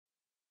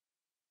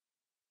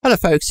Hello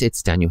folks,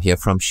 it's Daniel here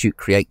from Shoot,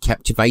 Create,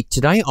 Captivate.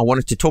 Today I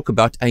wanted to talk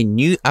about a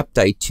new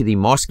update to the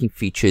masking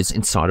features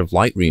inside of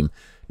Lightroom.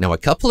 Now a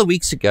couple of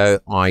weeks ago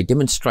I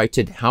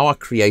demonstrated how I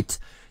create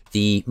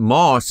the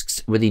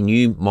masks with the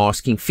new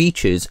masking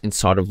features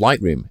inside of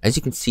Lightroom. As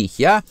you can see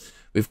here,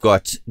 we've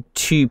got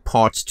two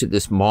parts to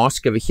this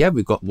mask over here.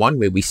 We've got one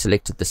where we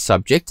selected the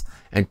subject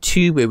and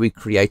two where we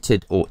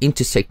created or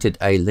intersected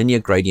a linear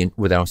gradient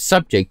with our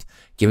subject,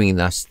 giving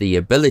us the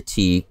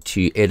ability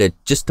to edit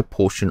just a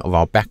portion of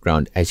our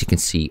background, as you can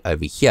see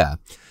over here.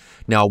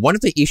 Now, one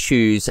of the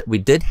issues that we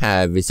did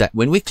have is that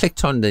when we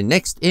clicked on the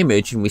next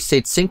image and we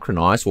said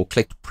synchronize or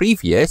clicked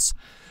previous,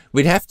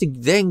 we'd have to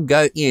then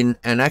go in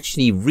and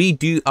actually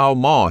redo our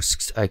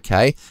masks,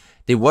 okay?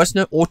 There was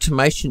no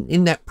automation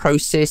in that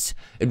process.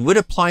 It would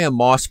apply a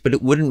mask, but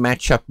it wouldn't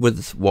match up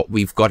with what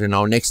we've got in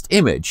our next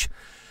image.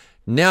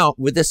 Now,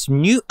 with this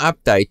new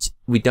update,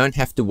 we don't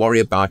have to worry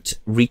about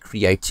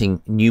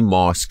recreating new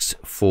masks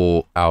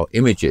for our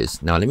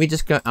images. Now, let me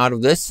just go out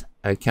of this,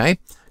 okay?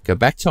 Go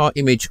back to our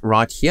image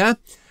right here.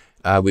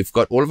 We've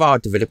got all of our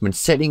development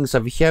settings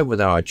over here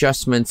with our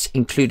adjustments,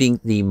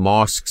 including the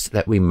masks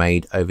that we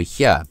made over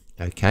here,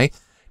 okay?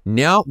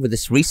 Now, with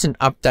this recent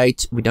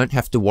update, we don't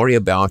have to worry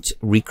about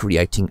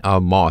recreating our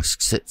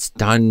masks. It's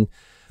done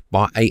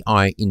by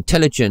AI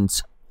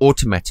intelligence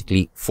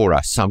automatically for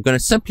us. So I'm going to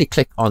simply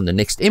click on the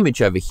next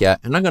image over here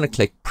and I'm going to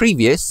click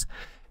previous,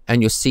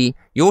 and you'll see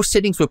your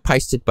settings were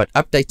pasted, but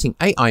updating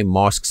AI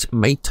masks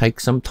may take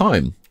some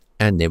time.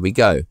 And there we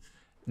go.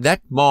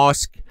 That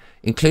mask,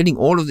 including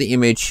all of the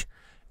image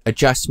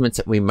adjustments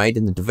that we made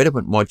in the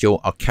development module,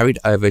 are carried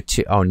over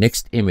to our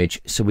next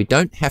image. So we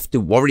don't have to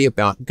worry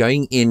about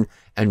going in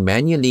and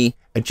manually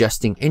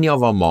adjusting any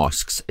of our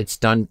masks. It's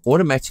done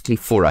automatically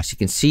for us. You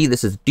can see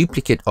this is a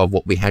duplicate of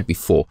what we had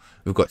before.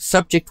 We've got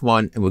subject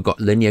one and we've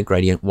got linear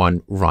gradient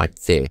one right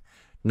there.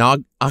 Now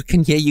I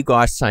can hear you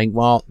guys saying,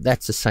 well,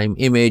 that's the same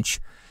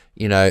image.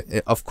 You know,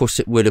 of course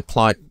it would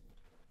apply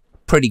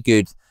pretty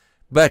good.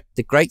 But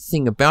the great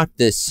thing about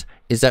this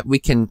is that we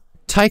can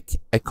take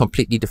a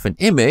completely different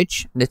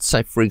image. Let's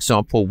say, for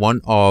example,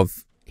 one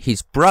of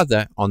his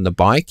brother on the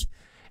bike,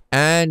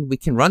 and we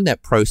can run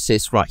that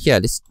process right here.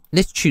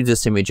 Let's choose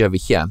this image over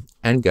here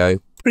and go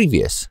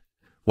previous.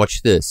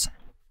 Watch this.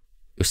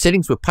 Your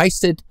settings were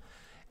pasted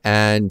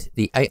and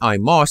the AI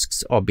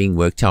masks are being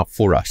worked out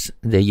for us.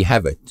 There you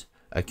have it.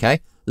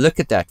 Okay. Look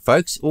at that,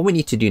 folks. All we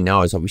need to do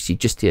now is obviously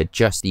just to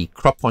adjust the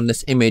crop on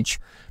this image,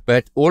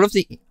 but all of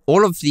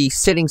the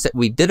settings that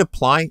we did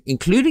apply,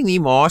 including the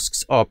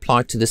masks, are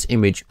applied to this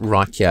image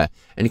right here.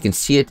 And you can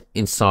see it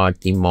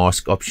inside the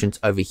mask options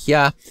over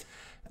here.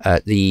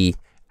 The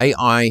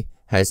AI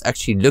has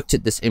actually looked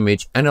at this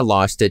image,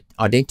 analyzed it,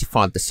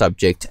 identified the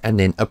subject, and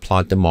then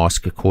applied the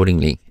mask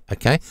accordingly.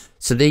 Okay,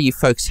 so there you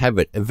folks have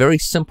it. A very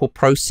simple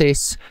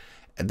process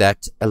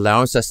that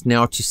allows us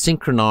now to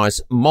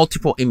synchronize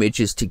multiple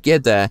images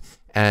together,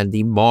 and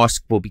the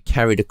mask will be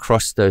carried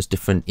across those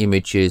different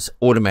images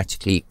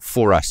automatically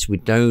for us.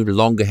 We no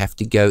longer have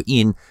to go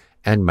in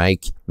and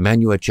make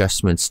manual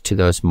adjustments to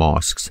those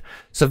masks.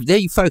 So there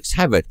you folks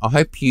have it. I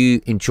hope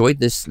you enjoyed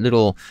this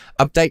little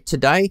update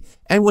today,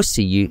 and we'll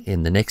see you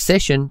in the next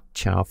session.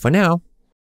 Ciao for now.